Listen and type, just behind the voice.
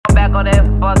back on that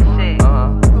fuck shit.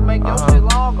 You make your shit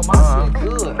longer, my shit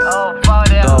good. Oh, fuck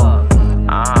that.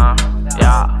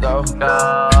 Yeah. Go.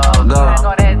 Back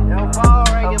on that.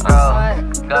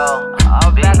 Go.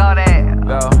 I'll be back on that.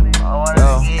 Go.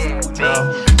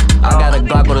 I got a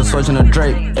Glock with a switch and a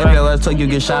drape. If your ass took, you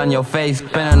get shot in your face.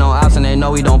 Spinning on ops and they know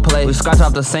we don't play. We scratch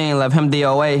off the scene, left him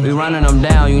DOA. We running them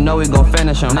down, you know we gon'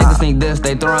 finish him. Niggas think this,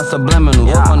 they throwin' subliminals.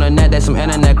 Wolf on the net, they some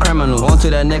internet criminals. Want to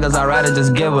that niggas, I'd rather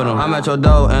just give with them. I'm at your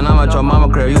door and I'm at your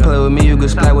mama crib. You play with me, you get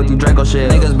splat with you Draco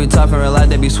shit. Niggas be tough in real life,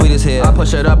 they be sweet as hell. I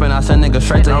push it up and I send niggas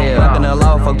straight to hell. Back in the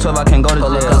law, fuck 12, I can't go to jail.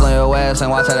 Pull a cuz on your ass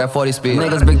and watch out that 40 speed.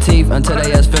 Niggas big teeth until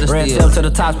they ass fit a red tip to the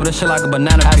top, but this shit like a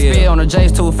banana peel. I speed on the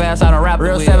J's too fast, I don't rap.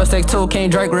 Real 762, King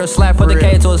Drake, real slap. Put the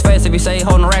K to his face if he say he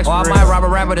holding racks. Or I might rob a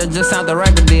rapper that just signed the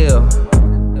record deal.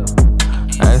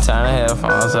 I ain't trying to have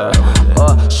fun, so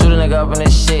shoot a nigga up in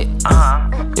this shit.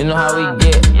 You know how we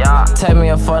get. Take me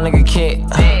a fuck nigga kick.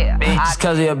 Just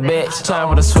cause he a bitch. Trying to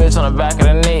put a switch on the back of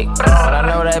the neck. But I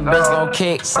know that bitch gon'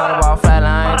 kick. Son about fat,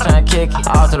 I ain't tryna kick it.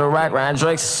 All to the rack, round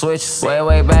Drake's switch.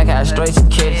 Way back, I straight to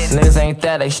kids. Niggas ain't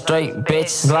that, they straight,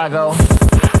 bitch. Glago.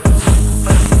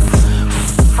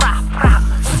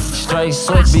 Straight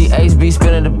switch, BHB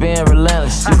spinning the bin,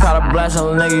 relentless. You caught a blast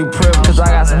on a nigga, you privileged. Cause I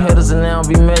got some hitters and they don't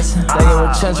be missing. They get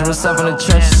retrenching, what's up in the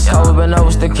trenches. Cold been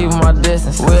over, still keeping my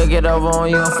distance. We'll get over on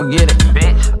you, don't forget it.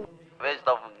 Bitch,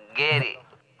 don't forget it.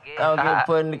 Don't get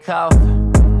put in the coffin.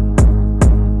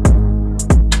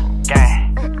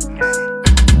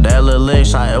 That little leg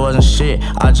shot, it wasn't shit.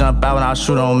 I jump out when I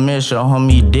shoot on miss. Your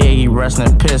homie dig, he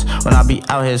resting piss. When I be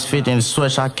out here, it's 50 in the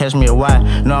switch, I catch me a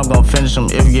wide. Know I'm gon' finish him.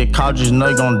 If you get caught, you just know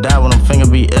you gon' die. When them finger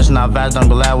be itching, I vibes, don't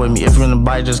go loud with me. If you in the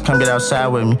bite, just come get outside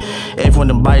with me. If you in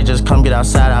the bite, just come get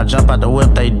outside. I jump out the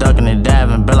whip, they ducking and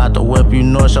diving. Bill out the whip, you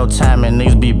know it's your time. And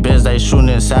niggas be busy, they shooting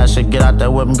inside shit. Get out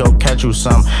that whip and go catch you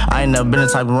something. I ain't never been the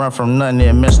type to run from nothing.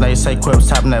 They miss, they say quips,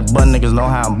 tapping that button. Niggas know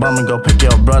how I'm bumming. Go pick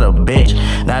your brother, bitch.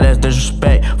 Now that's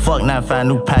disrespect. Fuck 9-5,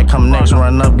 new pack coming next.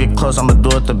 Run up, get close, I'ma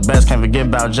do it the best. Can't forget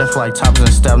about Jeff like toppers and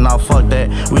step. Now fuck that,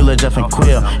 we let Jeff and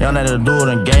Quill. Y'all know to do it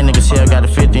and gay niggas here. Got a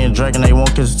 50 and Drake and they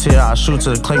won't kiss a tear. I shoot to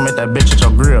the click, make that bitch at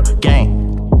your grill.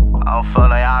 Gang. I don't feel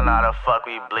like y'all know how the fuck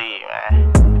we bleed,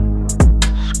 man.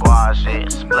 Squad shit,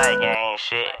 splat gang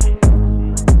shit.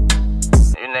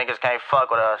 You niggas can't fuck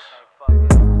with us.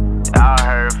 Y'all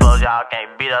heard folks, y'all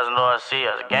can't beat us nor see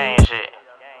us. Gang shit.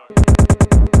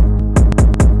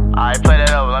 Alright, play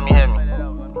that over, let me hear me.